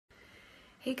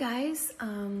Hey guys,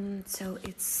 so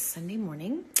it's Sunday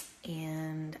morning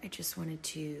and I just wanted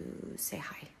to say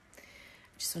hi.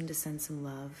 I just wanted to send some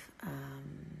love.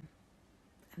 I'm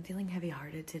feeling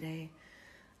heavy-hearted today.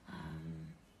 I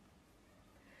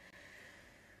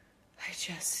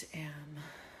just am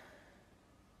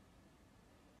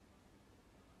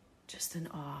just in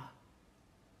awe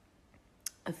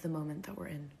of the moment that we're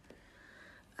in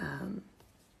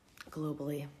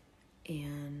globally.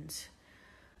 And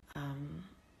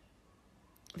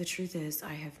the truth is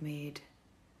I have made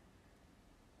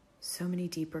so many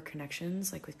deeper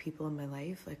connections, like with people in my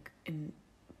life, like in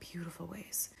beautiful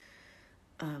ways.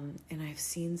 And I've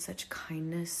seen such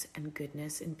kindness and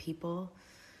goodness in people,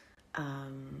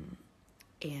 and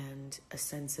a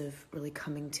sense of really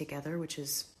coming together, which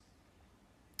is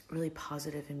really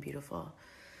positive and beautiful.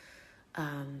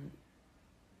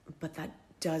 But that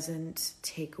doesn't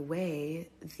take away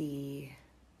the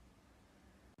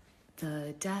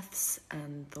deaths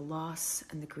and the loss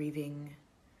and the grieving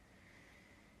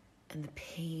and the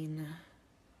pain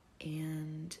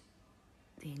and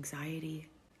the anxiety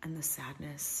and the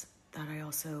sadness that I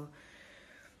also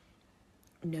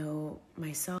know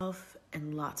myself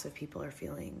and lots of people are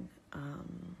feeling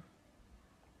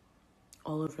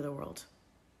all over the world.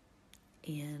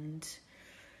 And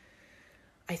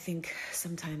I think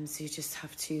sometimes you just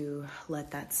have to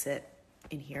let that sit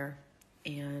in here,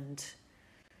 and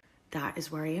that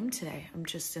is where I am today. I'm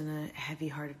just in a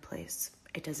heavy-hearted place.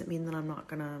 It doesn't mean that I'm not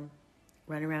gonna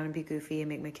run around and be goofy and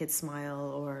make my kids smile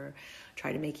or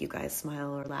try to make you guys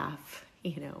smile or laugh,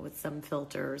 with some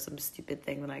filter or some stupid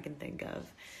thing that I can think of.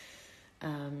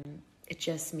 It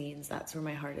just means that's where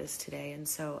my heart is today. And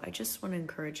so I just want to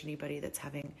encourage anybody that's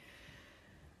having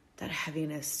that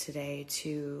heaviness today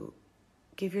to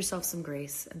give yourself some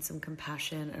grace and some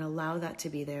compassion and allow that to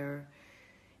be there,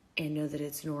 and know that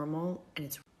it's normal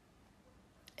and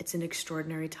it's an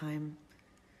extraordinary time.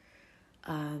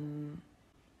 I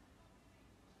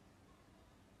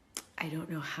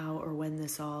don't know how or when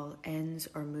this all ends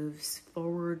or moves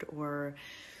forward or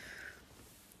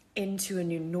into a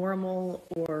new normal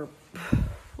or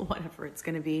whatever it's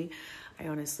going to be. I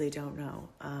honestly don't know.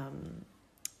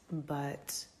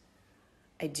 But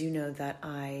I do know that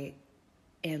I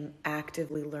am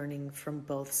actively learning from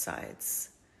both sides,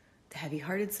 the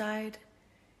heavy-hearted side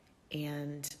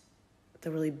and the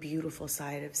really beautiful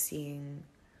side of seeing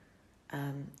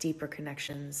deeper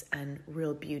connections and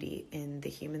real beauty in the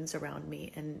humans around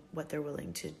me and what they're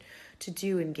willing to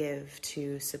do and give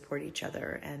to support each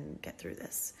other and get through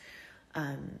this.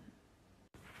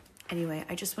 Anyway,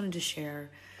 I just wanted to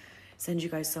send you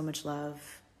guys so much love,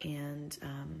 and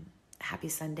happy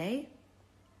Sunday.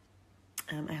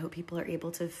 I hope people are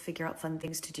able to figure out fun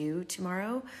things to do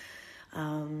tomorrow.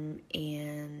 I'm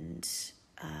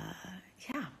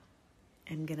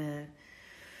gonna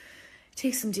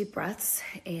take some deep breaths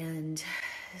and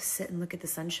sit and look at the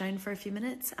sunshine for a few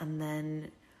minutes, and then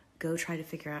go try to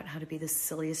figure out how to be the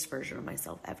silliest version of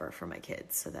myself ever for my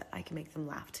kids so that I can make them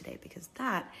laugh today, because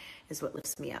that is what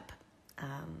lifts me up.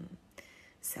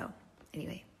 So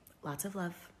anyway, lots of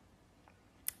love.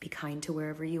 Be kind to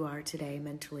wherever you are today,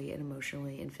 mentally and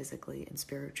emotionally and physically and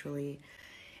spiritually.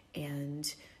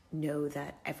 And know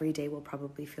that every day will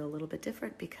probably feel a little bit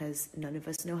different, because none of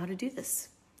us know how to do this.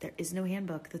 There is no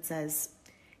handbook that says,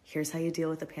 here's how you deal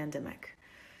with a pandemic.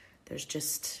 There's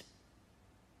just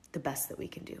the best that we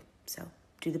can do. So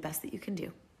do the best that you can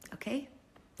do, okay?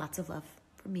 Lots of love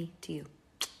from me to you.